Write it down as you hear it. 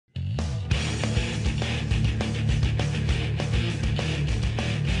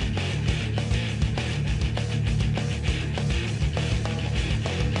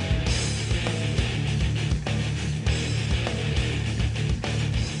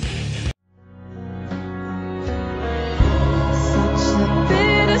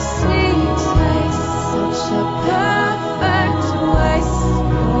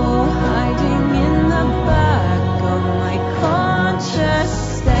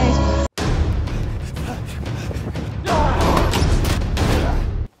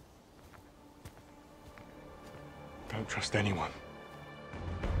trust anyone.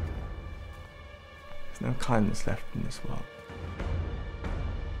 There's no kindness left in this world.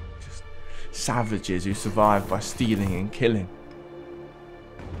 Just savages who survive by stealing and killing.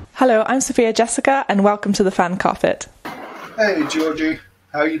 Hello, I'm Sophia Jessica, and welcome to the Fan Carpet. Hey, Georgie.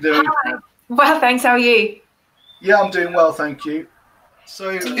 How are you doing? Hi. Well, thanks. How are you? Yeah, I'm doing well, thank you. So,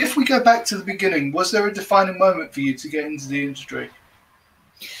 if we go back to the beginning, was there a defining moment for you to get into the industry?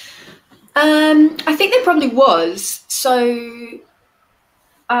 I think there probably was. So,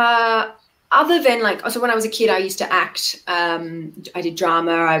 other than so when I was a kid, I used to act. I did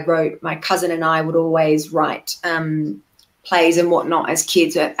drama. I wrote. My cousin and I would always write plays and whatnot as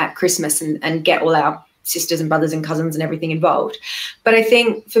kids at Christmas and get all our sisters and brothers and cousins and everything involved. But I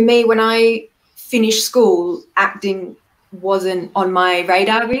think for me, when I finished school, acting wasn't on my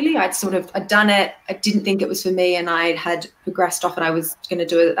radar really. I'd done it. I didn't think it was for me, and I had progressed off, and I was going to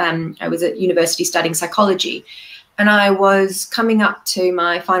do it. I was at university studying psychology, and I was coming up to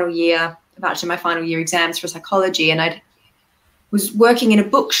my final year, about to my final year exams for psychology, and I was working in a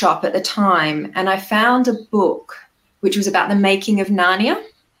bookshop at the time, and I found a book which was about the making of Narnia,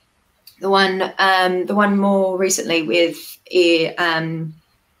 the one more recently with his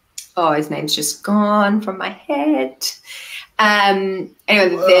name's just gone from my head.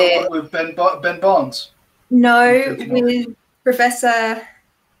 Anyway, with Ben Barnes. No, with Professor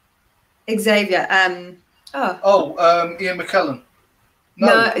Xavier. Ian McKellen.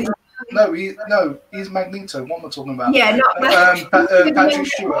 No, he's Magneto. What am I talking about? Yeah, not Patrick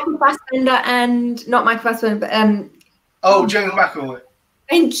Stewart. Fassbender and not Mike Fassbender, but James McAvoy.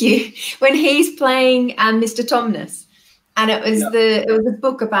 Thank you. When he's playing Mr. Tomness. And it was a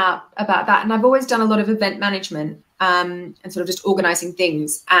book about that. And I've always done a lot of event management and sort of just organizing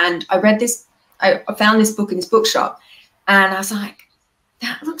things. And I read this, I found this book in this bookshop, and I was like,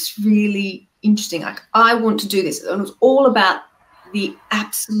 that looks really interesting. Like, I want to do this. And it was all about the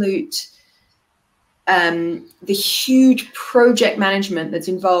absolute, the huge project management that's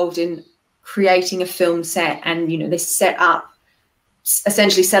involved in creating a film set. And, they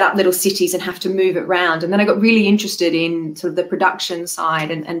essentially set up little cities and have to move it around. And then I got really interested in sort of the production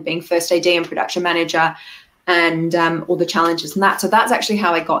side and being first AD and production manager and all the challenges and that. So that's actually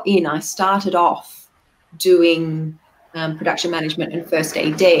how I got in. I started off doing production management and first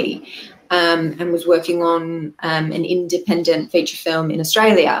AD and was working on an independent feature film in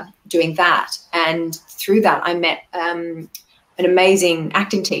Australia doing that. And through that, I met an amazing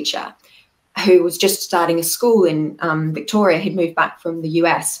acting teacher who was just starting a school in Victoria. He'd moved back from the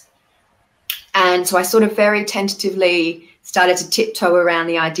US. And so I sort of very tentatively started to tiptoe around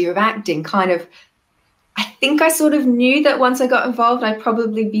the idea of acting. I think I sort of knew that once I got involved, I'd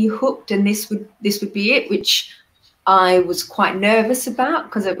probably be hooked and this would be it, which I was quite nervous about,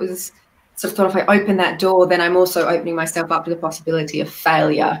 because it was sort of thought if I open that door, then I'm also opening myself up to the possibility of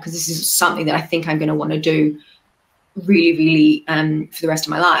failure, because this is something that I think I'm going to want to do really, really for the rest of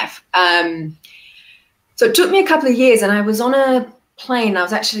my life. So it took me a couple of years, and I was on a plane.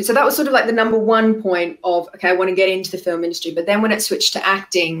 So that was sort of like the number one point of, okay, I want to get into the film industry. But then when it switched to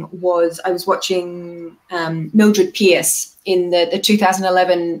acting I was watching Mildred Pierce in the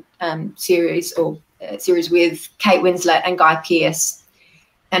 2011 series with Kate Winslet and Guy Pearce.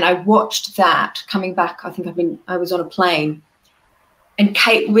 And I watched that coming back. I was on a plane, and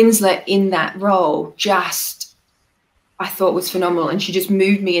Kate Winslet in that role I thought was phenomenal, and she just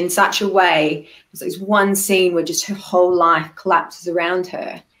moved me in such a way. It was like one scene where just her whole life collapses around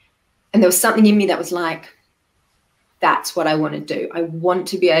her, and there was something in me that was like, that's what I want to do. I want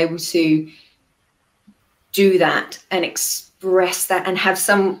to be able to do that and express that and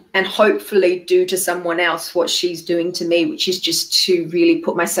and hopefully do to someone else what she's doing to me, which is just to really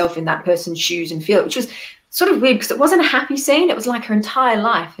put myself in that person's shoes and feel it, which was sort of weird because it wasn't a happy scene. It was like her entire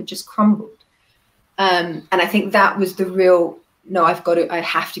life had just crumbled. And I think that was the real, I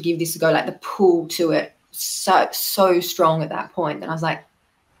have to give this a go, like the pull to it so strong at that point. And I was like,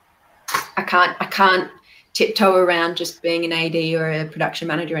 I can't tiptoe around just being an AD or a production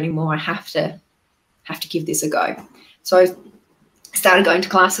manager anymore. I have to give this a go. So I started going to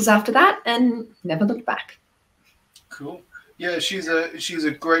classes after that and never looked back. Cool. Yeah, she's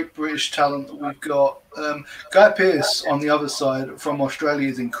a great British talent that we've got. Guy Pearce on the other side from Australia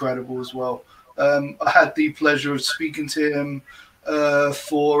is incredible as well. I had the pleasure of speaking to him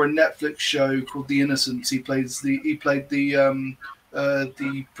for a Netflix show called The Innocents. He played the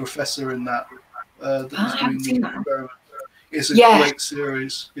professor in that. I haven't seen that. It's a great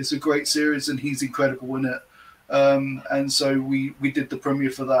series. It's a great series, and he's incredible in it. And so we did the premiere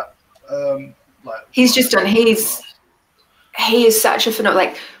for that. he is such a phenomenal,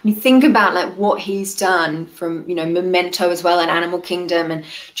 like when you think about like what he's done from, you know, Memento as well and Animal Kingdom and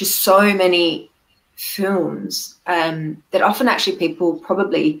just so many films that often actually people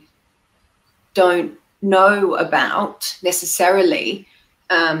probably don't know about necessarily.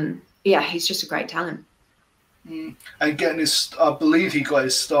 Yeah, he's just a great talent. And getting his, I believe he got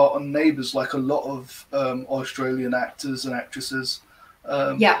his start on Neighbours, like a lot of Australian actors and actresses.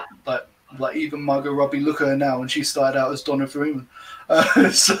 Yeah. Like even Margot Robbie, look at her now, and she started out as Donna Freeman.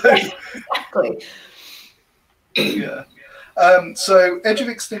 So, exactly. Yeah. So Edge of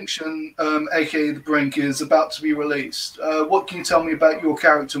Extinction, aka The Brink, is about to be released. What can you tell me about your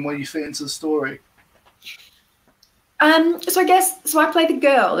character and where you fit into the story? So I play the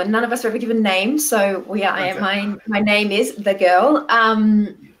girl, and none of us are ever given names. So my name is the girl.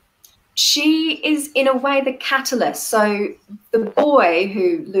 She is in a way the catalyst. So the boy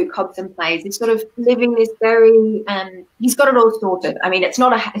who Luke Hobson plays is sort of living this very he's got it all sorted. I mean, it's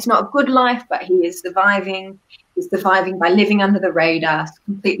not a good life, but he is surviving. He's surviving by living under the radar,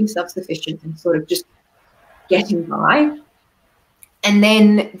 completely self-sufficient and sort of just getting by. And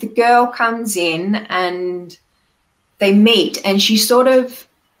then the girl comes in and they meet, and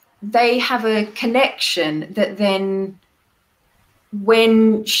they have a connection that then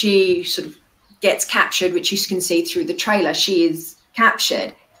when she sort of gets captured, which you can see through the trailer, she is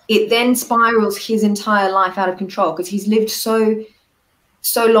captured, it then spirals his entire life out of control because he's lived so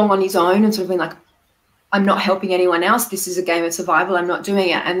long on his own and sort of been like, I'm not helping anyone else. This is a game of survival. I'm not doing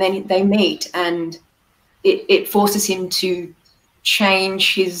it. And then they meet, and it forces him to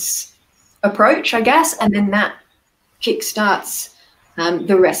change his approach, I guess. And then that kickstarts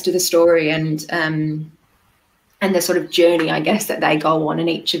the rest of the story and the sort of journey, I guess, that they go on, and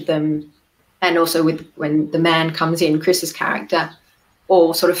each of them, and also when the man comes in, Chris's character,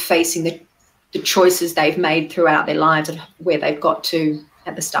 all sort of facing the choices they've made throughout their lives and where they've got to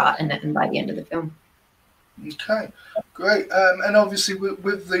at the start and by the end of the film. Okay, great. And obviously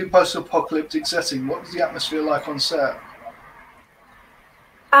with the post-apocalyptic setting, what was the atmosphere like on set?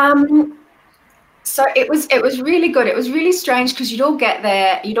 So it was really good. It was really strange because you'd all get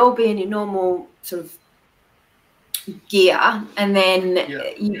there, you'd all be in your normal sort of gear, and then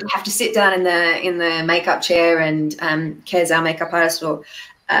you have to sit down in the makeup chair, and Kaye's our makeup artist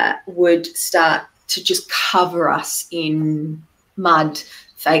would start to just cover us in mud,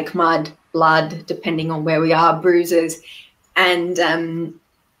 fake mud, blood, depending on where we are, bruises, but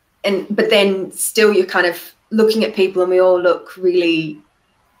then still you're kind of looking at people, and we all look really,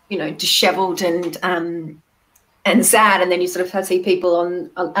 you know, disheveled and sad, and then you sort of see people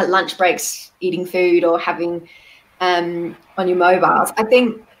at lunch breaks eating food or having on your mobiles. I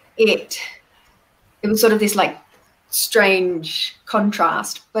think it was sort of this like strange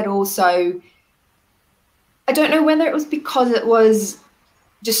contrast, but also I don't know whether it was because it was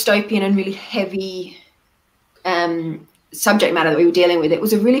dystopian and really heavy subject matter that we were dealing with. It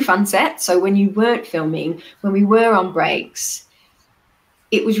was a really fun set. So when you weren't filming, when we were on breaks,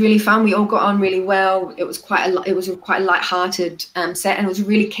 it was really fun. We all got on really well. It was quite a light-hearted set, and it was a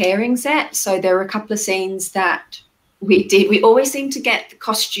really caring set. So there were a couple of scenes that we always seemed to get the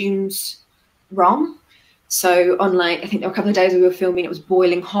costumes wrong. So on I think there were a couple of days we were filming, it was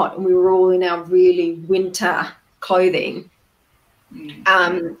boiling hot, and we were all in our really winter clothing.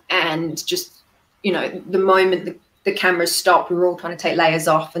 And just, you know, the moment the cameras stopped, we were all trying to take layers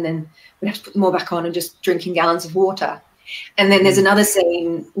off, and then we'd have to put them all back on and just drinking gallons of water. And then there's another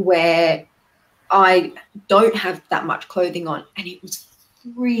scene where I don't have that much clothing on, and it was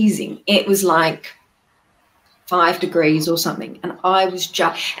freezing. It was like 5 degrees or something, and I was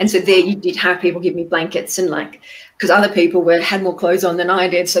just, and so there you did have people give me blankets, and like, because other people had more clothes on than I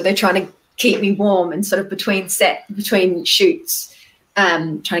did, so they're trying to keep me warm, and sort of between shoots,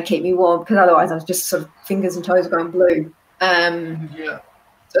 trying to keep me warm, because otherwise I was just sort of fingers and toes going blue. So it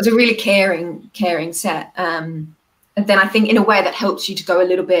was a really caring set. And then I think in a way that helps you to go a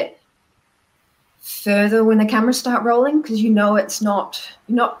little bit further when the cameras start rolling, because you know you're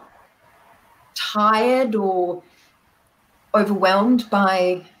not tired or overwhelmed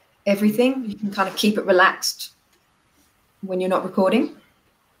by everything. You can kind of keep it relaxed when you're not recording.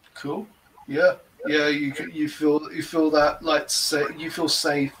 Cool. Yeah. Yeah, you feel that, like, you feel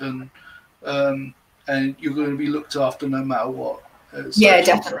safe and you're going to be looked after no matter what. Yeah,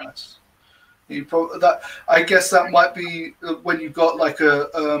 definitely. Nice. I guess that might be when you've got like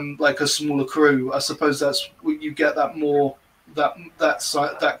a smaller crew. I suppose that's you get that more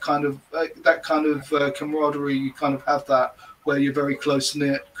that kind of camaraderie. You kind of have that where you're very close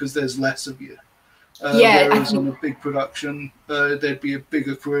knit because there's less of you. Yeah, whereas on a big production, there'd be a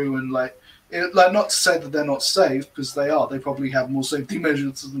bigger crew and like not to say that they're not safe, because they are. They probably have more safety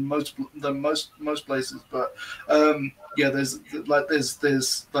measures than most places. But yeah, there's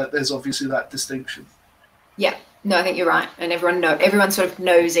obviously that distinction. Yeah, no, I think you're right, and everyone sort of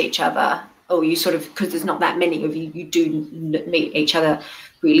knows each other. Or you sort of, because there's not that many of you, you do meet each other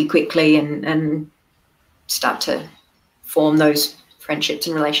really quickly and start to form those friendships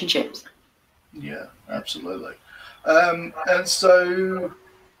and relationships. Yeah, absolutely. And so,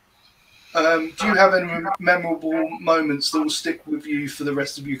 do you have any memorable moments that will stick with you for the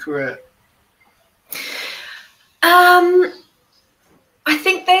rest of your career? I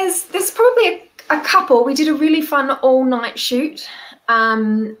think there's probably a couple. We did a really fun all-night shoot.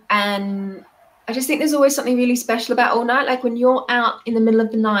 And I just think there's always something really special about all night. Like when you're out in the middle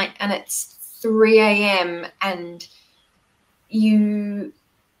of the night and it's 3 a.m. and you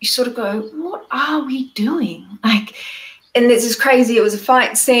sort of go, what are we doing? Like, and this is crazy. It was a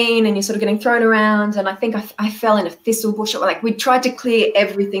fight scene and you're sort of getting thrown around. And I think I fell in a thistle bush. Like we tried to clear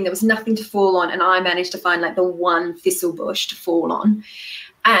everything. There was nothing to fall on. And I managed to find like the one thistle bush to fall on.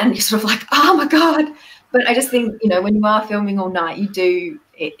 And you're sort of like, oh my God. But I just think, you know, when you are filming all night,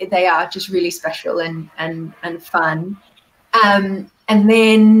 they are just really special and fun. And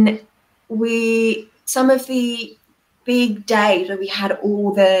then some of the big days where we had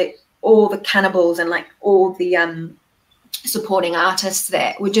all the cannibals and like all the supporting artists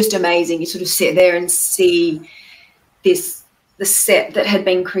there were just amazing. You sort of sit there and see the set that had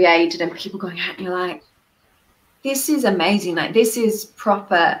been created and people going out and you're like, this is amazing. Like this is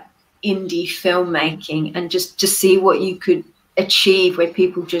proper indie filmmaking, and just to see what you could achieve where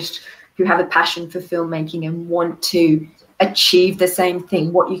people who have a passion for filmmaking and want to achieve the same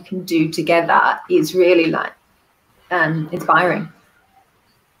thing, what you can do together is really like inspiring.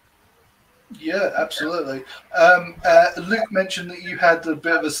 Yeah, absolutely. Luke mentioned that you had a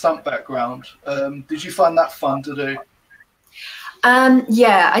bit of a stunt background. Did you find that fun to do?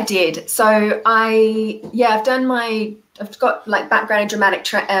 Yeah, I did. So I've got like background in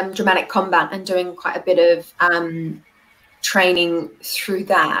dramatic combat and doing quite a bit of training through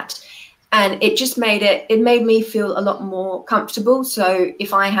that. And it just made me feel a lot more comfortable. So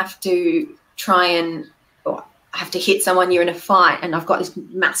if I have to or I have to hit someone, you're in a fight and I've got this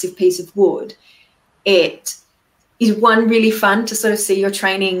massive piece of wood, it is really fun to sort of see your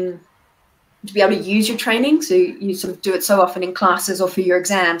training, to be able to use your training. So you sort of do it so often in classes or for your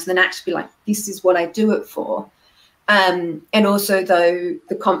exams, and then actually be like, this is what I do it for. And also though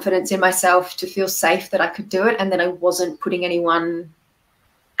the confidence in myself to feel safe that I could do it and that I wasn't putting anyone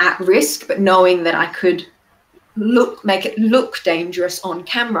at risk, but knowing that I could make it look dangerous on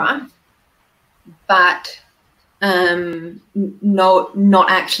camera, but not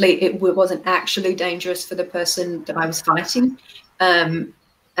actually, it wasn't actually dangerous for the person that I was fighting. And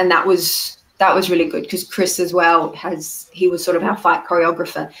that was really good because Chris as well he was sort of our fight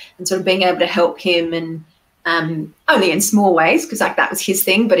choreographer, and sort of being able to help him and only in small ways, because like that was his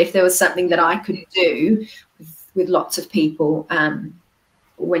thing, but if there was something that I could do with lots of people,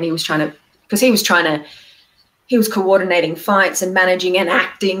 when he was coordinating fights and managing and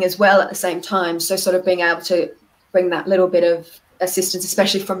acting as well at the same time. So sort of being able to bring that little bit of assistance,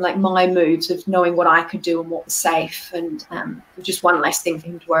 especially from like my moves of knowing what I could do and what was safe, and just one less thing for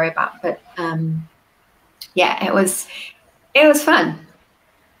him to worry about. But yeah, it was fun.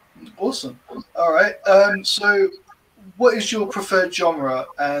 Awesome. All right. So what is your preferred genre,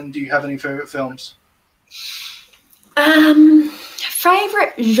 and do you have any favorite films?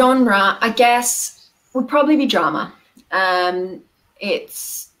 Favorite genre, I guess, would probably be drama. A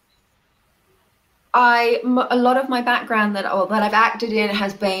lot of my background that I've acted in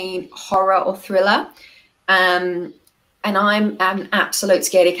has been horror or thriller. And I'm an absolute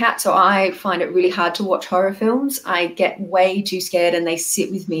scaredy cat, so I find it really hard to watch horror films. I get way too scared and they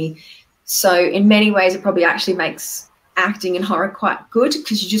sit with me. So in many ways, it probably actually makes acting in horror quite good,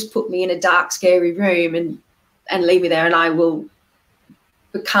 because you just put me in a dark, scary room and leave me there, and I will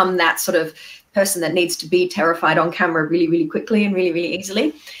become that sort of person that needs to be terrified on camera really, really quickly and really, really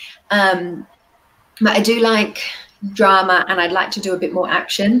easily. But I do like drama, and I'd like to do a bit more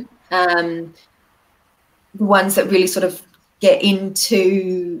action. The ones that really sort of get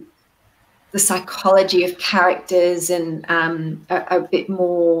into the psychology of characters and a bit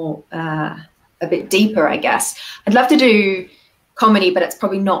more, a bit deeper, I guess. I'd love to do comedy, but it's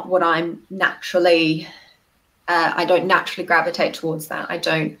probably not what I'm naturally, I don't naturally gravitate towards that. I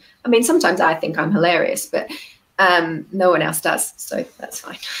mean, sometimes I think I'm hilarious, but no one else does, so that's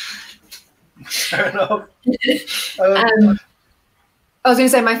fine. Fair enough. I was going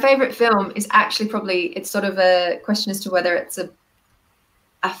to say my favorite film is actually probably, it's sort of a question as to whether it's a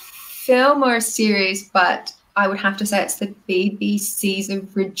film or a series, but I would have to say it's the BBC's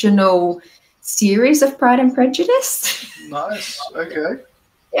original series of Pride and Prejudice. Nice. Okay.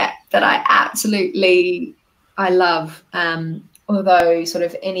 Yeah, that I love. Although sort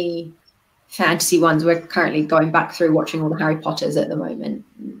of any fantasy ones, we're currently going back through watching all the Harry Potters at the moment,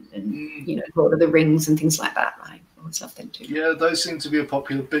 and you know, Lord of the Rings and things like that. I always love them too. Yeah, those seem to be a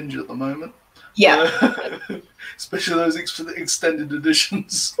popular binge at the moment. Yeah, especially those extended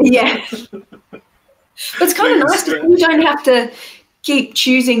editions. Yeah, but it's kind of nice that you don't have to keep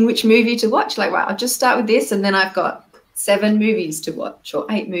choosing which movie to watch. Like, right, I'll just start with this, and then I've got 7 movies to watch or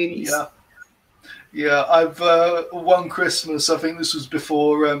 8 movies. Yeah. Yeah, I've one Christmas, I think this was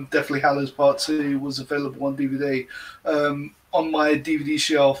before Deathly Hallows Part 2 was available on DVD. On my DVD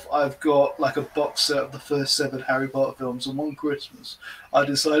shelf, I've got like a box set of the first 7 Harry Potter films, and one Christmas, I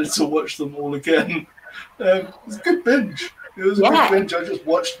decided to watch them all again. It was a good binge. It was a good binge. I just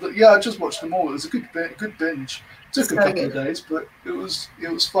watched them all. It was a good binge. It took a couple of days, but it was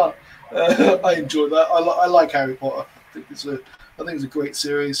fun. I enjoyed that. I like Harry Potter. I think it's a great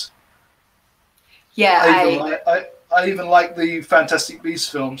series. Yeah, I even like the Fantastic Beasts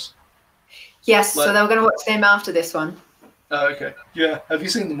films. Yes, so they were going to watch them after this one. Oh, okay. Yeah, have you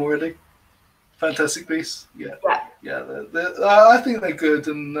seen them already? Fantastic Beasts? Yeah. I think they're good,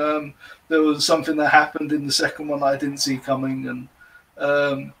 and there was something that happened in the second one that I didn't see coming, and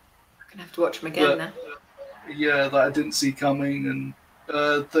I'm gonna have to watch them again now. Yeah, that I didn't see coming, and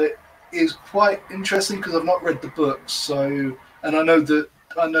that is quite interesting because I've not read the books, so, and I know that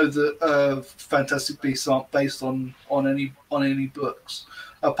Fantastic Beasts aren't based on any books,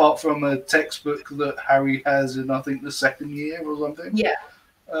 apart from a textbook that Harry has in, I think, the second year or something. Yeah.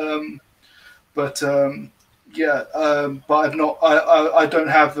 But I've not. I don't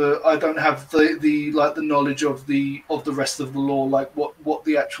have the like the knowledge of the rest of the lore, like what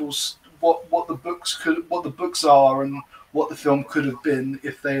the actual what the books are and what the film could have been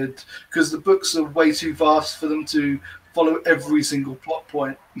if they had, because the books are way too vast for them to follow every single plot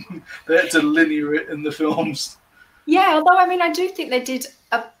point. They had to linear it in the films. Yeah, although I mean, I do think they did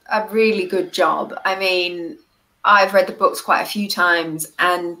a really good job. I mean, I've read the books quite a few times,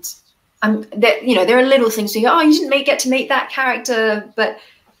 and there are little things you go, oh, you didn't get to meet that character, but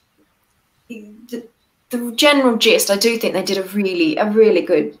the general gist, I do think they did a really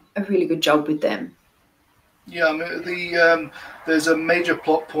good job with them. Yeah, I mean, there's a major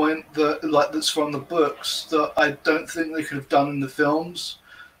plot point that's from the books that I don't think they could have done in the films,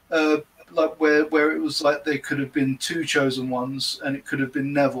 like where it was like they could have been 2 chosen ones, and it could have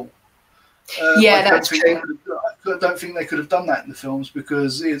been Neville. Yeah, that's true. I don't think they could have done that in the films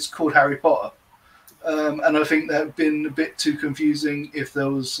because it's called Harry Potter, and I think that would have been a bit too confusing if there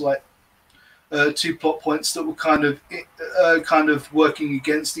was like 2 plot points that were kind of working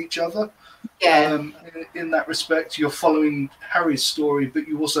against each other. Yeah. In that respect, you're following Harry's story, but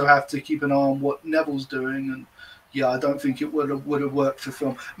you also have to keep an eye on what Neville's doing. And yeah, I don't think it would have worked for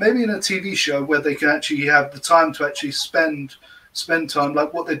film. Maybe in a TV show where they can actually have the time to actually spend time,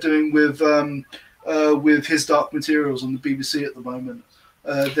 like what they're doing with His Dark Materials on the BBC at the moment.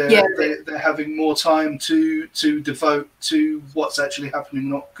 They're having more time to devote to what's actually happening,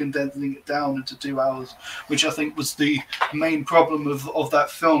 not condensing it down into 2 hours, which I think was the main problem of that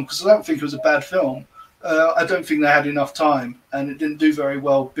film, because I don't think it was a bad film. I don't think they had enough time, and it didn't do very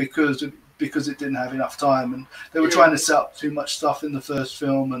well because it didn't have enough time, and they were trying to set up too much stuff in the first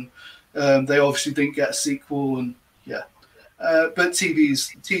film, and they obviously didn't get a sequel, and yeah. But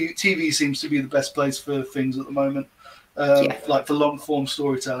TV seems to be the best place for things at the moment. Like for long form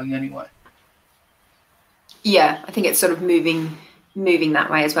storytelling anyway. Yeah, I think it's sort of moving that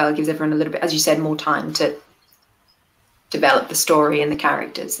way as well. It gives everyone a little bit, as you said, more time to develop the story and the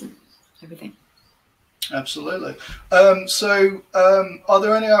characters and everything. Absolutely. So are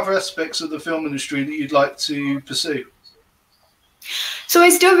there any other aspects of the film industry that you'd like to pursue? So I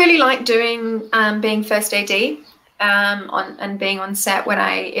still really like doing being first AD and being on set when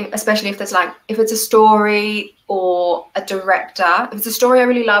especially if it's a story or a director. If it's a story I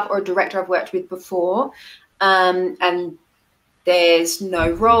really love or a director I've worked with before, and there's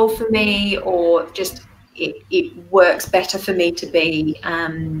no role for me, or just it works better for me to be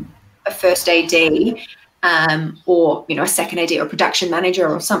a first AD, or a second AD or production manager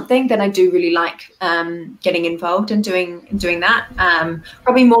or something, then I do really like getting involved and doing that.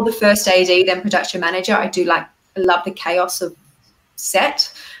 Probably more the first AD than production manager. I love the chaos of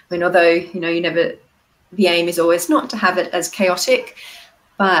set. I mean, although the aim is always not to have it as chaotic,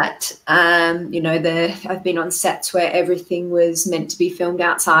 But, you know, I've been on sets where everything was meant to be filmed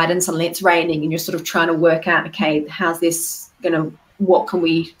outside and suddenly it's raining and you're sort of trying to work out, okay, how's this going to, what can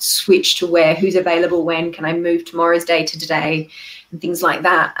we switch to where, who's available when, can I move tomorrow's day to today, and things like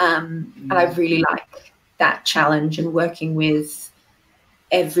that. And I really like that challenge and working with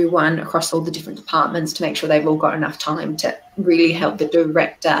everyone across all the different departments to make sure they've all got enough time to really help the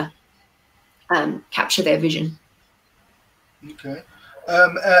director capture their vision. Okay.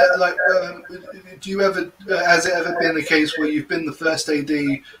 Do you ever, has it ever been the case where you've been the first AD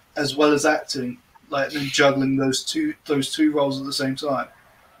as well as acting, like then juggling those two roles at the same time?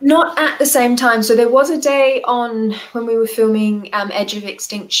 Not at the same time. So there was a day on when we were filming Edge of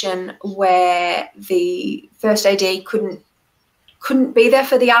Extinction where the first AD couldn't be there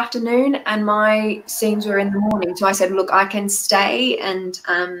for the afternoon, and my scenes were in the morning. So I said, look, I can stay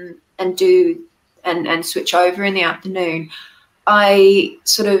and do and switch over in the afternoon. I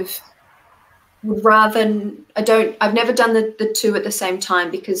sort of would rather, I've never done the two at the same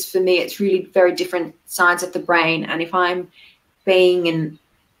time, because for me it's really very different sides of the brain. And if I'm being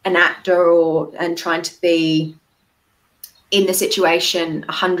an actor and trying to be in the situation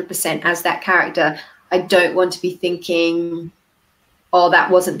 100% as that character, I don't want to be thinking, oh, that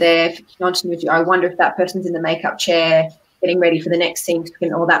wasn't there for continuity. I wonder if that person's in the makeup chair getting ready for the next scene,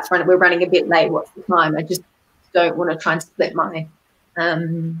 or we're running a bit late, what's the time? I just don't want to try and split my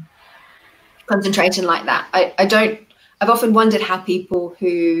concentration like that. I've often wondered how people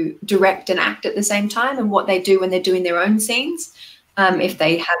who direct and act at the same time and what they do when they're doing their own scenes, if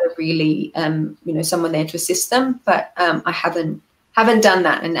they have a really, you know, someone there to assist them. But I haven't done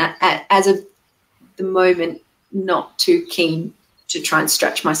that, and as of the moment, not too keen to try and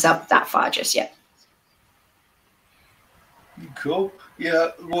stretch myself that far just yet. Cool. Yeah,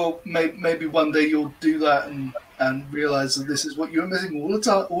 well, maybe one day you'll do that and realize that this is what you were missing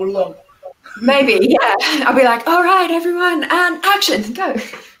all along. Maybe, yeah. I'll be like, all right, everyone, and action, go.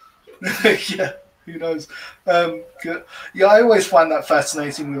 Yeah, who knows? Good. Yeah, I always find that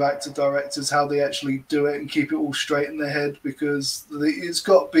fascinating with actor directors, how they actually do it and keep it all straight in their head, because it's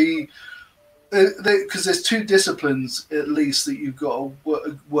got to be, because there's two disciplines at least that you've got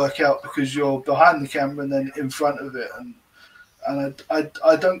to work out, because you're behind the camera and then in front of it, and I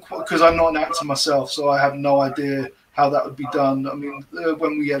don't, because I'm not an actor myself, so I have no idea how that would be done. I mean,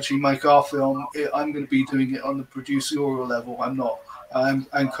 when we actually make our film, I'm going to be doing it on the producerial level. I'm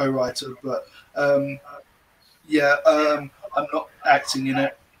co-writer, but yeah, I'm not acting in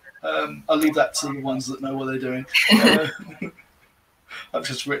it. I'll leave that to the ones that know what they're doing. I've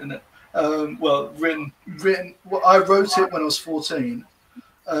just written it. Well, I wrote it when I was 14.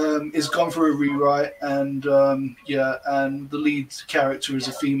 It's gone for a rewrite, and yeah, and the lead character is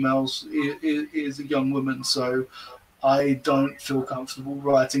a female, is a young woman, so I don't feel comfortable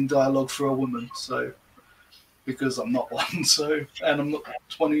writing dialogue for a woman, so because I'm not one, so, and I'm not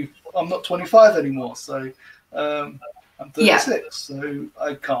 25 anymore, so I'm 36, yeah. So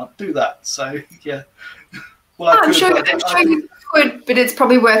I can't do that, so yeah. Well, I'm sure you could, but it's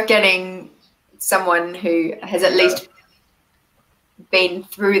probably worth getting someone who has at least been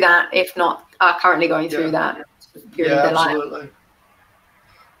through that, if not are currently going through that period of their life.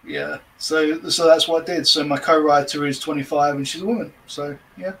 Yeah, so that's what I did. So my co-writer is 25 and she's a woman. So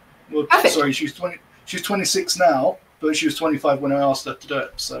yeah, well, perfect. Sorry, she's 26 now, but she was 25 when I asked her to do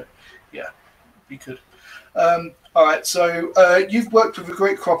it. So yeah, be good. All right, so you've worked with a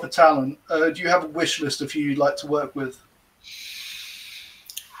great crop of talent. Do you have a wish list of who you'd like to work with?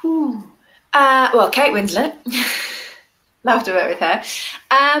 Well, Kate Winslet. Love to work with her.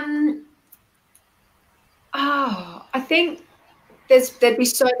 I think there'd be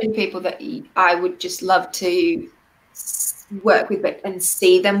so many people that I would just love to work with and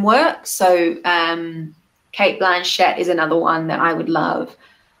see them work. So Cate Blanchett is another one that I would love.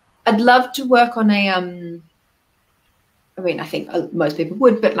 I'd love to work on a, I mean, I think most people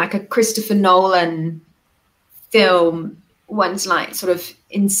would, but like a Christopher Nolan film, ones like sort of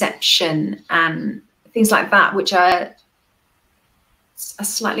Inception and things like that, which are a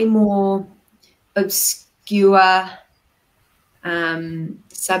slightly more obscure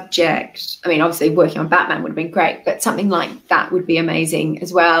subject. I mean, obviously working on Batman would have been great, but something like that would be amazing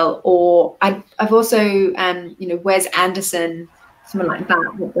as well. Or I've also, you know, Wes Anderson, someone like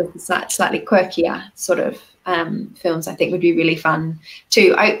that, with the slightly quirkier sort of films, I think would be really fun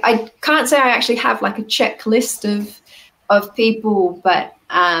too. I can't say I actually have like a checklist of people, but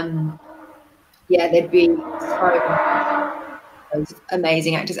yeah, there'd be so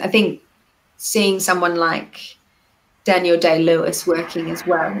amazing actors. I think seeing someone like Daniel Day-Lewis working as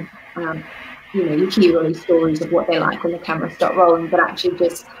well you know, you hear all these stories of what they're like when the camera stopped rolling, but actually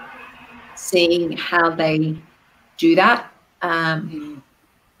just seeing how they do that.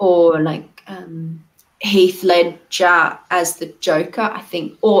 Or like Heath Ledger as the Joker, I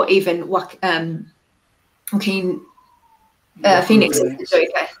think, or even Joaquin Phoenix is the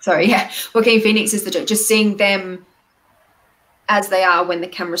Joker. Sorry, yeah, Joaquin Phoenix is the Joker. Just seeing them as they are when the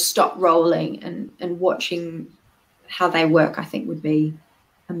cameras stop rolling and watching how they work, I think would be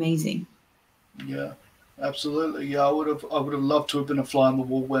amazing. Yeah, absolutely. Yeah, I would have loved to have been a fly on the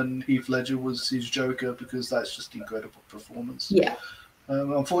wall when Heath Ledger was his Joker, because that's just incredible performance. Yeah.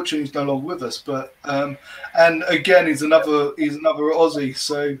 Unfortunately, he's no longer with us, but and again, he's another Aussie.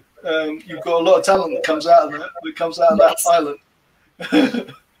 So you've got a lot of talent that comes out of that island.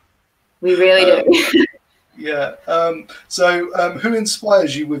 We really do. Yeah. So who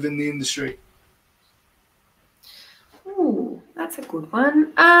inspires you within the industry? Ooh, that's a good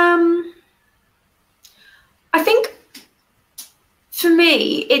one. I think for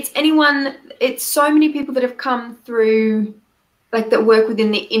me, it's so many people that have come through, like that work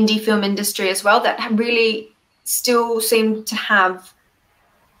within the indie film industry as well, that really still seem to have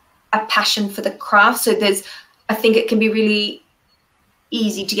a passion for the craft. So I think it can be really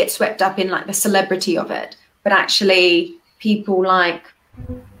easy to get swept up in like the celebrity of it, but actually people like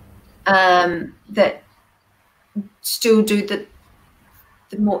that still do the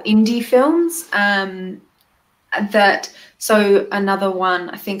more indie films. So another one,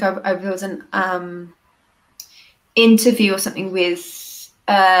 I think there was an interview or something with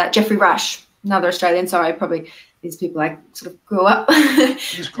Jeffrey Rush, another Australian. Sorry, probably these people I sort of grew up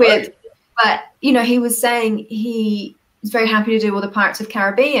with. But you know, he was saying he was very happy to do all the Pirates of the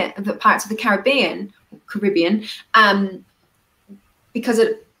Caribbean, because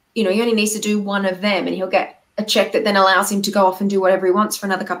he only needs to do one of them, and he'll get a check that then allows him to go off and do whatever he wants for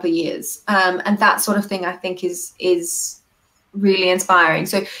another couple of years. And that sort of thing, I think, is really inspiring.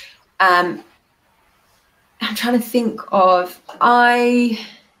 So I'm trying to think of, I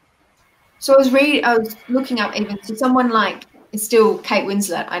was looking up even to someone like, it's still Kate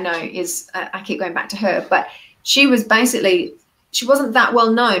Winslet, I know I keep going back to her, but she wasn't that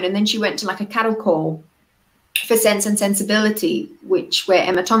well known. And then she went to like a cattle call for Sense and Sensibility, where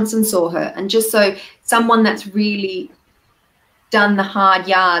Emma Thompson saw her. And just so someone that's really done the hard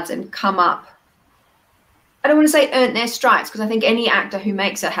yards and come up, I don't want to say earned their stripes, because I think any actor who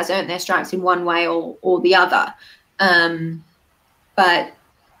makes it has earned their stripes in one way or the other. But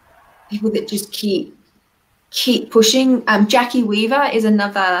people that just keep pushing. Jackie Weaver is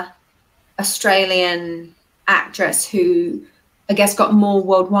another Australian actress who I guess got more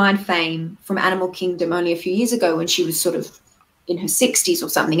worldwide fame from Animal Kingdom only a few years ago, when she was sort of in her 60s or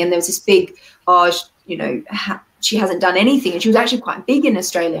something. And there was this big, she hasn't done anything. And she was actually quite big in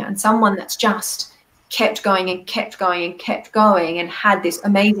Australia, and someone that's just kept going and kept going and kept going and had this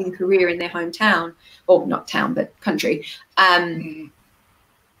amazing career in their hometown, or not town, but country. So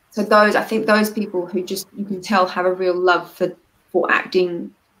I think those people who just, you can tell, have a real love for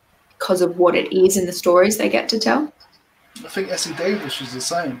acting because of what it is and the stories they get to tell. I think Essie Davis was the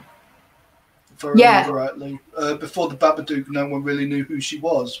same, if I remember rightly. Before the Babadook, no one really knew who she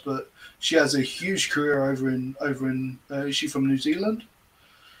was, but she has a huge career over in. Is she from New Zealand?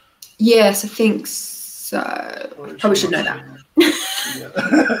 Yes, I think so. Probably should know that.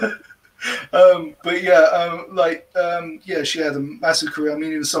 But she had a massive career. I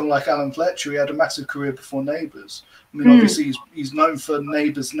mean, even someone like Alan Fletcher, he had a massive career before Neighbours. I mean, obviously he's known for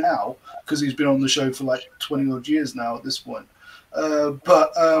Neighbours now because he's been on the show for like 20 odd years now at this point.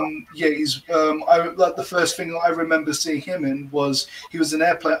 He's the first thing I remember seeing him in was he was an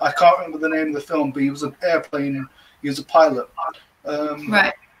airplane. I can't remember the name of the film, but he was an airplane. He was a pilot.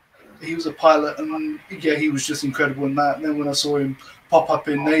 Right. He was a pilot, and he was just incredible in that. And then when I saw him pop up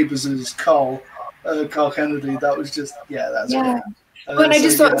in Neighbours as Carl Kennedy, that was just that's great. But I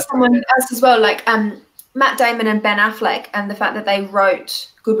just thought of someone else as well, like Matt Damon and Ben Affleck, and the fact that they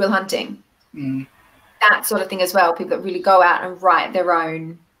wrote Good Will Hunting, that sort of thing as well. People that really go out and write their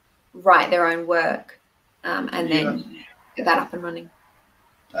own work, and then get that up and running.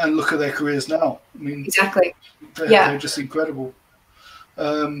 And look at their careers now. I mean, exactly. They're just incredible.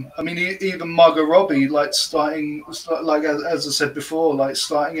 I mean, even Margot Robbie, as I said before,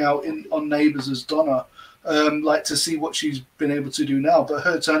 starting out on Neighbours as Donna, to see what she's been able to do now. But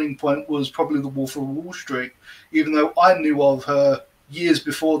her turning point was probably The Wolf of Wall Street, even though I knew of her years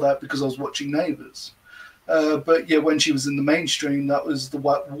before that because I was watching Neighbours. When she was in the mainstream, that was The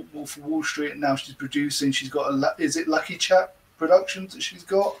Wolf of Wall Street, and now she's producing. She's got is it Lucky Chap Productions that she's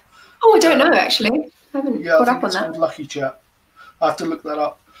got? Oh, I don't know, actually. I haven't caught up on that. Lucky Chap. I have to look that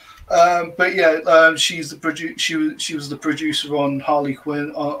up. But yeah, she's the she was the producer on Harley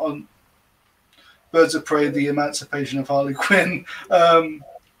Quinn on Birds of Prey: The Emancipation of Harley Quinn.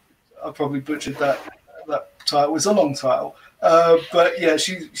 I probably butchered that title. It's a long title, but yeah,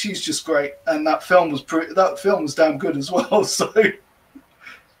 she's just great, and that film was damn good as well. So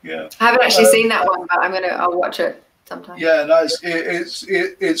yeah, I haven't actually seen that one, but I'll watch it sometime. Yeah, no,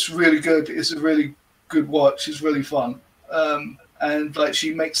 it's really good. It's a really good watch. It's really fun. And like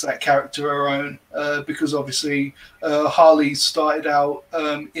she makes that character her own because obviously Harley started out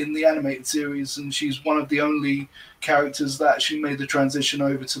in the animated series, and she's one of the only characters that actually made the transition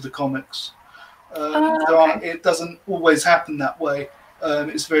over to the comics. It doesn't always happen that way.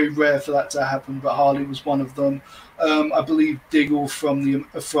 It's very rare for that to happen, but Harley was one of them. I believe Diggle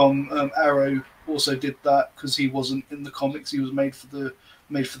from Arrow also did that because he wasn't in the comics. He was made for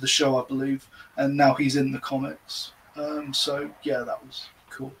the show, I believe, and now he's in the comics. So yeah, that was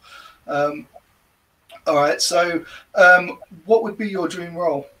cool. All right, so what would be your dream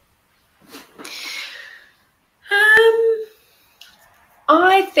role?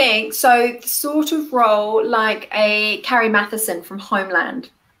 I think so. Sort of role like a Carrie Mathison from Homeland.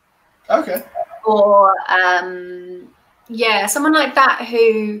 Okay. Or yeah, someone like that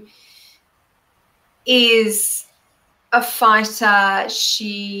who is a fighter.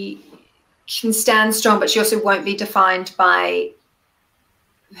 She can stand strong, but she also won't be defined by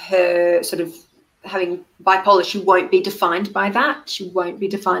her sort of having bipolar. She won't be defined by that. She won't be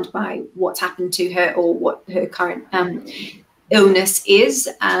defined by what's happened to her or what her current illness is.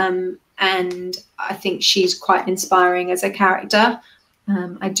 And I think she's quite inspiring as a character.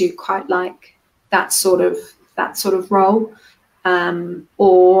 I do quite like that sort of role.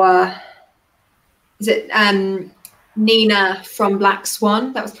 Or is it Nina from Black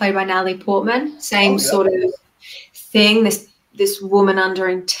Swan? That was played by Natalie Portman. Same sort of thing. This woman under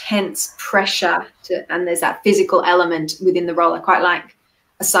intense pressure, and there's that physical element within the role. I quite like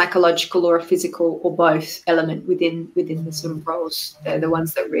a psychological or a physical or both element within the sort of roles. They're the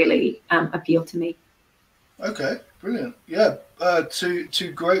ones that really appeal to me. Okay, brilliant. Yeah,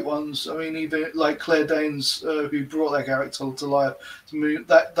 two great ones. I mean, even like Claire Danes, who brought that character to life.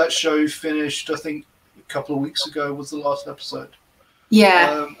 That show finished, I think, a couple of weeks ago was the last episode.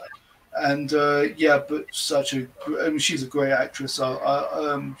 Yeah. Yeah, but I mean, she's a great actress.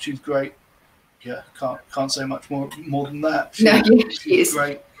 She's great. Yeah, can't say much more than that. She's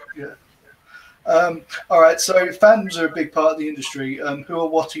great. Yeah. All right. So fans are a big part of the industry. Who or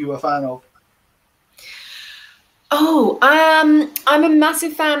what are you a fan of? Oh, I'm a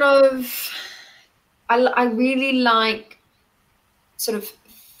massive fan of. I really like sort of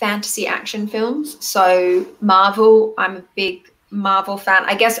fantasy action films. So Marvel, I'm a big Marvel fan.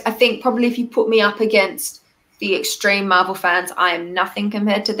 I think probably if you put me up against the extreme Marvel fans, I am nothing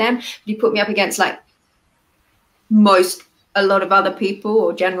compared to them. If you put me up against like a lot of other people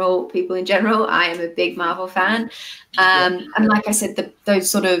or people in general, I am a big Marvel fan. And like I said, those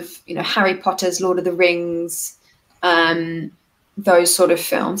sort of, Harry Potter's, Lord of the Rings, those sort of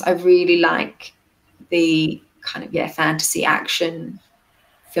films, I really like the kind of, fantasy action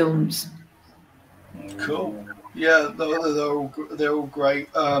films. Cool. Yeah, they're all great.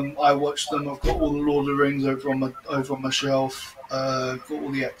 I watched them. I've got all the Lord of the Rings over on my shelf. Got all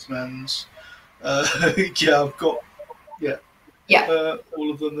the X-Men's. I've got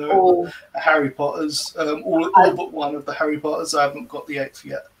all of them. There. Harry Potter's. All but one of the Harry Potters. I haven't got the 8th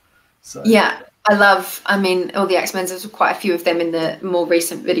yet. So yeah, all the X-Men's. There's quite a few of them in the more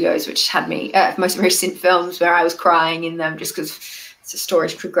recent videos, which had me most recent films where I was crying in them just because the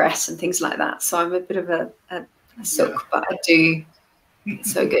stories progress and things like that. So I'm a bit of a silk, but I do.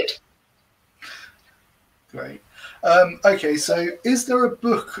 It's so good. Great. Okay, so is there a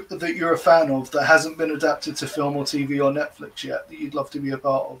book that you're a fan of that hasn't been adapted to film or TV or Netflix yet that you'd love to be a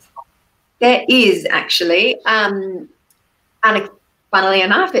part of? There is actually, and funnily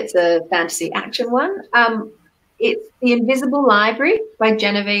enough, it's a fantasy action one. It's The Invisible Library by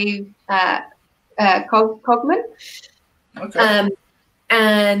Genevieve Cogman. Okay.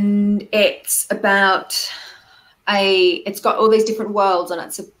 And it's about it's got all these different worlds, and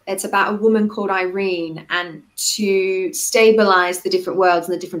it's about a woman called Irene, and to stabilize the different worlds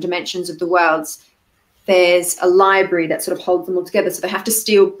and the different dimensions of the worlds, there's a library that sort of holds them all together. So they have to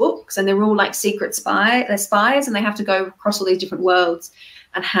steal books, and they're all like secret spies, and they have to go across all these different worlds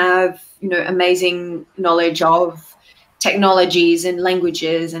and have, amazing knowledge of technologies and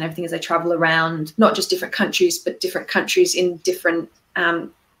languages and everything as they travel around, not just different countries, but different countries in different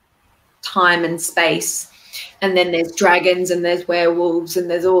time and space. And then there's dragons and there's werewolves and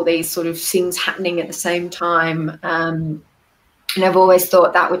there's all these sort of things happening at the same time. And I've always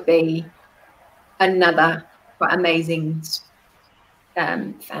thought that would be another quite amazing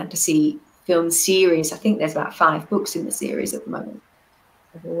fantasy film series. I think there's about 5 books in the series at the moment.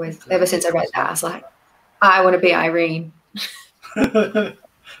 I've always, ever since I read that, I was like, I want to be Irene.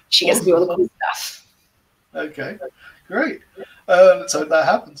 She gets to do all the cool stuff. Okay, great. Let's hope that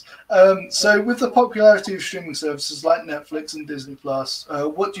happens. So with the popularity of streaming services like Netflix and Disney Plus,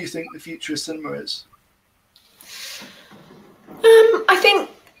 what do you think the future of cinema is? I think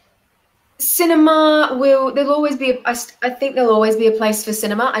cinema there'll always be I think there'll always be a place for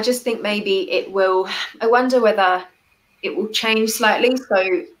cinema. I just think maybe it will, I wonder whether it will change slightly.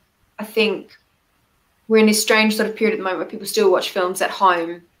 So I think we're in this strange sort of period at the moment where people still watch films at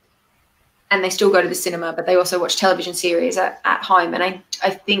home and they still go to the cinema, but they also watch television series at home. And I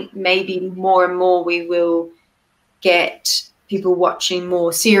think maybe more and more we will get people watching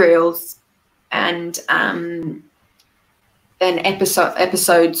more serials and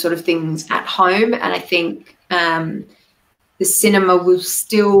episode sort of things at home. And I think the cinema will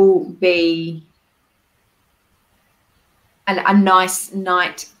still be a nice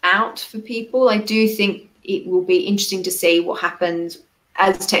night out for people. I do think it will be interesting to see what happens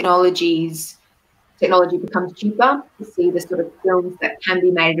as technology becomes cheaper, to see the sort of films that can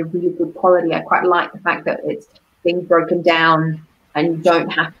be made at a really good quality. I quite like the fact that it's being broken down and you don't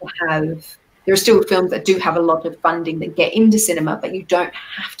have to have, there are still films that do have a lot of funding that get into cinema, but you don't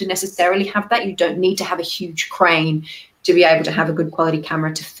have to necessarily have that. You don't need to have a huge crane to be able to have a good quality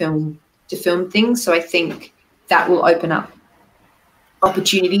camera to film things. So I think that will open up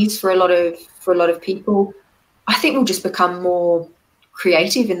opportunities for a lot of people. I think we'll just become more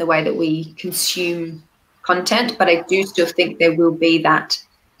creative in the way that we consume content, but I do still think there will be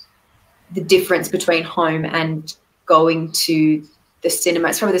the difference between home and going to the cinema.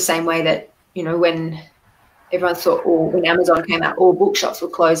 It's probably the same way that, you know, when everyone thought, when Amazon came out, all bookshops were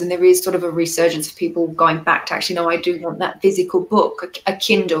closed, and there is sort of a resurgence of people going back to actually, no, I do want that physical book. A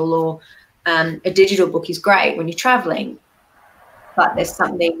Kindle or a digital book is great when you're traveling, but there's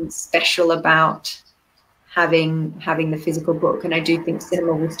something special about having the physical book. And I do think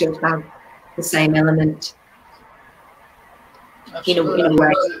cinema will still have the same element in a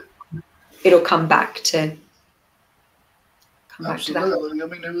way. It'll come back to Absolutely. I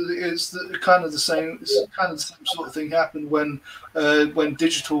mean, it's kind of the same. It's kind of the same sort of thing happened when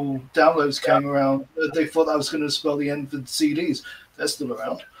digital downloads came around. They thought that was going to spell the end for the CDs. They're still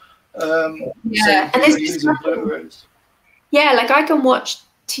around. Yeah, and like I can watch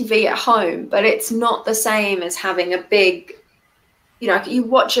TV at home, but it's not the same as having a big, you know, you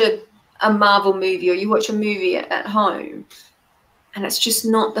watch a Marvel movie or you watch a movie at home, and it's just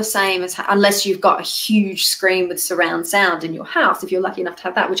not the same as unless you've got a huge screen with surround sound in your house. If you're lucky enough to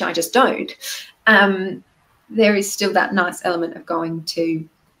have that, which I just don't, there is still that nice element of going to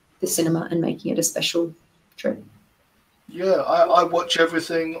the cinema and making it a special trip. Yeah, I watch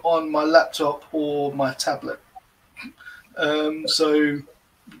everything on my laptop or my tablet. So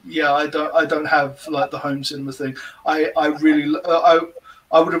yeah, I don't have like the home cinema thing. I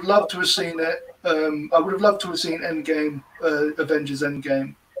would have loved to have seen it. I would have loved to have seen Endgame, Avengers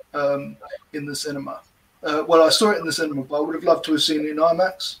Endgame, in the cinema. Well, I saw it in the cinema, but I would have loved to have seen it in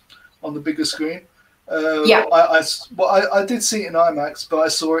IMAX on the bigger screen. Yeah. I did see it in IMAX, but I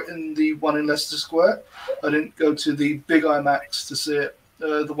saw it in the one in Leicester Square. I didn't go to the big IMAX to see it,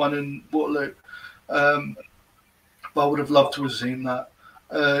 the one in Waterloo. But I would have loved to have seen that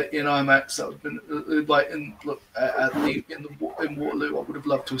in IMAX. That would have been like in Waterloo. I would have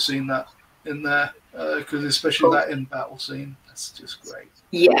loved to have seen that in there, because especially that in battle scene. That's just great.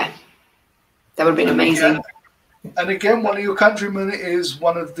 Yeah, that would have been amazing. And again, one of your countrymen is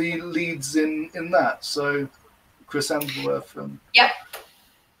one of the leads in that. So Chris Hemsworth. Yep.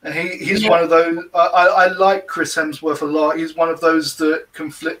 And he's one of those. I like Chris Hemsworth a lot. He's one of those that can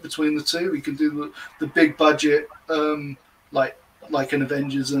flip between the two. He can do the big budget, like an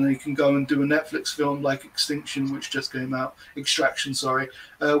Avengers, and he can go and do a Netflix film like Extinction, which just came out. Extraction, sorry,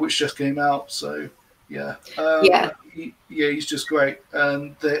 which just came out. So yeah, he's just great.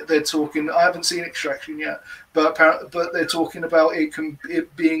 And they're talking. I haven't seen Extraction yet, but they're talking about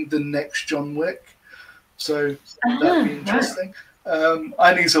it being the next John Wick. So that'd be interesting. Right.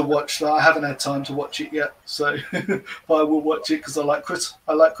 I need to watch that. I haven't had time to watch it yet, so but I will watch it because I like Chris.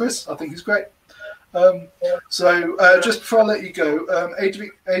 I think he's great. So just before I let you go, Edge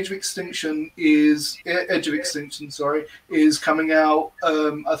of Extinction is coming out.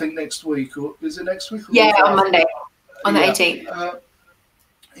 I think next week, or is it next week? Yeah, on Monday, on the 18th.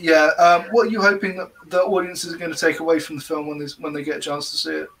 What are you hoping that the audiences are going to take away from the film when they get a chance to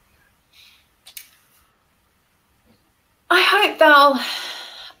see it? I hope they'll.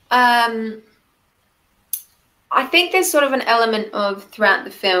 I think there's sort of an element of throughout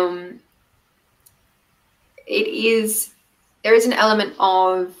the film. There is an element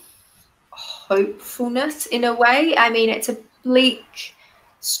of hopefulness in a way. I mean, it's a bleak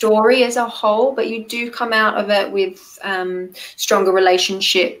story as a whole, but you do come out of it with stronger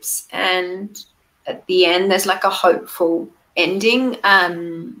relationships, and at the end there's like a hopeful ending.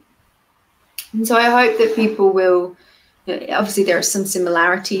 And so I hope that people will, obviously there are some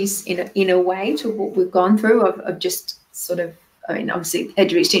similarities in a way to what we've gone through of just sort of, I mean, obviously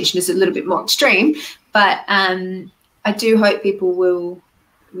Edge of Extinction is a little bit more extreme, but I do hope people will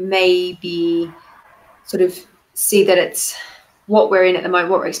maybe sort of see that it's what we're in at the moment,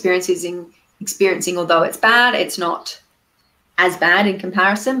 what we're experiencing, although it's bad, it's not as bad in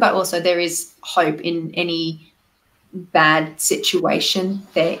comparison, but also there is hope in any bad situation.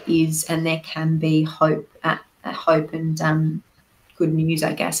 There is, and there can be hope and good news,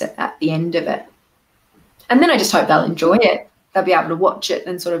 I guess, at the end of it. And then I just hope they'll enjoy it. They'll be able to watch it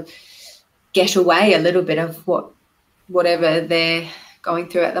and sort of get away a little bit of whatever they're going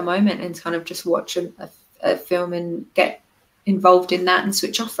through at the moment, and kind of just watch a film and get involved in that and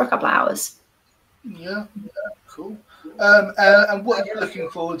switch off for a couple of hours. Yeah, cool. And what are you looking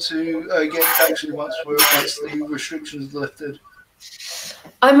forward to getting back to once the restrictions are lifted?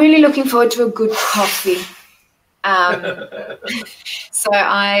 I'm really looking forward to a good coffee. So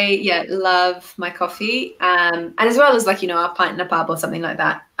I love my coffee, and as well as, like, a pint in a pub or something like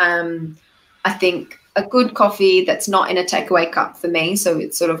that. I think a good coffee that's not in a takeaway cup for me, so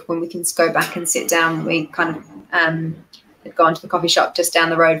it's sort of when we can go back and sit down. We kind of had gone to the coffee shop just down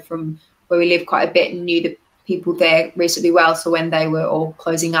the road from where we live quite a bit and knew the people there reasonably well, so when they were all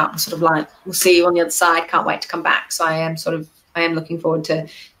closing up, sort of like, we'll see you on the other side, can't wait to come back. So I am looking forward to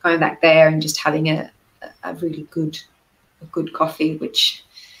going back there and just having a really good coffee, which,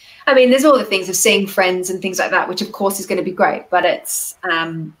 I mean, there's all the things of seeing friends and things like that, which of course is going to be great, but it's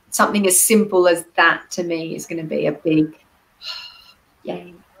something as simple as that to me is going to be a big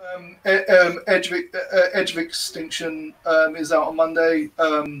yay. Edge of Extinction is out on Monday.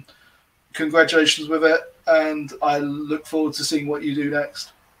 Congratulations with it, and I look forward to seeing what you do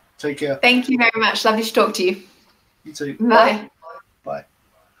next. Take care. Thank you very much. Lovely to talk to you. You too. Bye. Bye.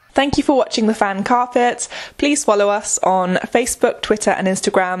 Thank you for watching The Fan Carpet. Please follow us on Facebook, Twitter and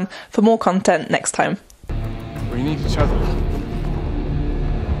Instagram for more content next time. We need each other.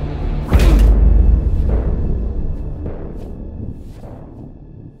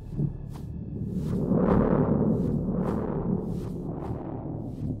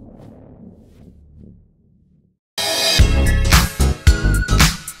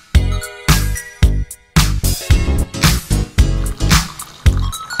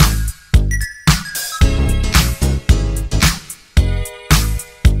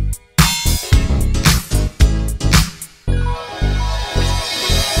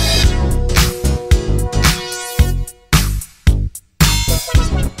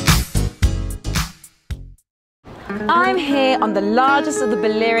 I'm here on the largest of the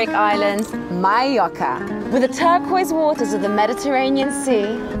Balearic Islands, Mallorca, with the turquoise waters of the Mediterranean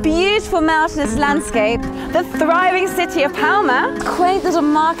Sea, beautiful mountainous landscape, the thriving city of Palma, quaint little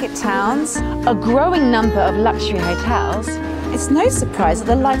market towns, a growing number of luxury hotels. It's no surprise that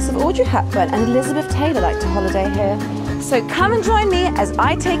the likes of Audrey Hepburn and Elizabeth Taylor like to holiday here. So come and join me as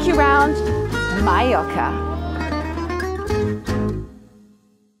I take you round Mallorca.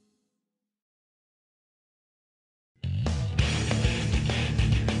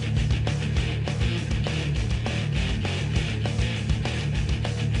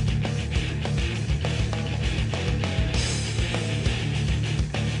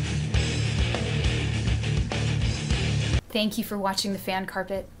 Thank you for watching The Fan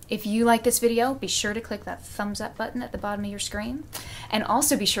Carpet. If you like this video, be sure to click that thumbs up button at the bottom of your screen. And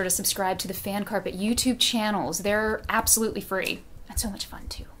also be sure to subscribe to the Fan Carpet YouTube channels. They're absolutely free and so much fun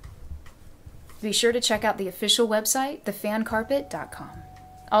too. Be sure to check out the official website, thefancarpet.com.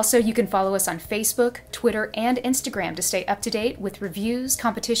 Also, you can follow us on Facebook, Twitter, and Instagram to stay up to date with reviews,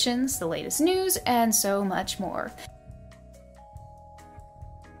 competitions, the latest news, and so much more.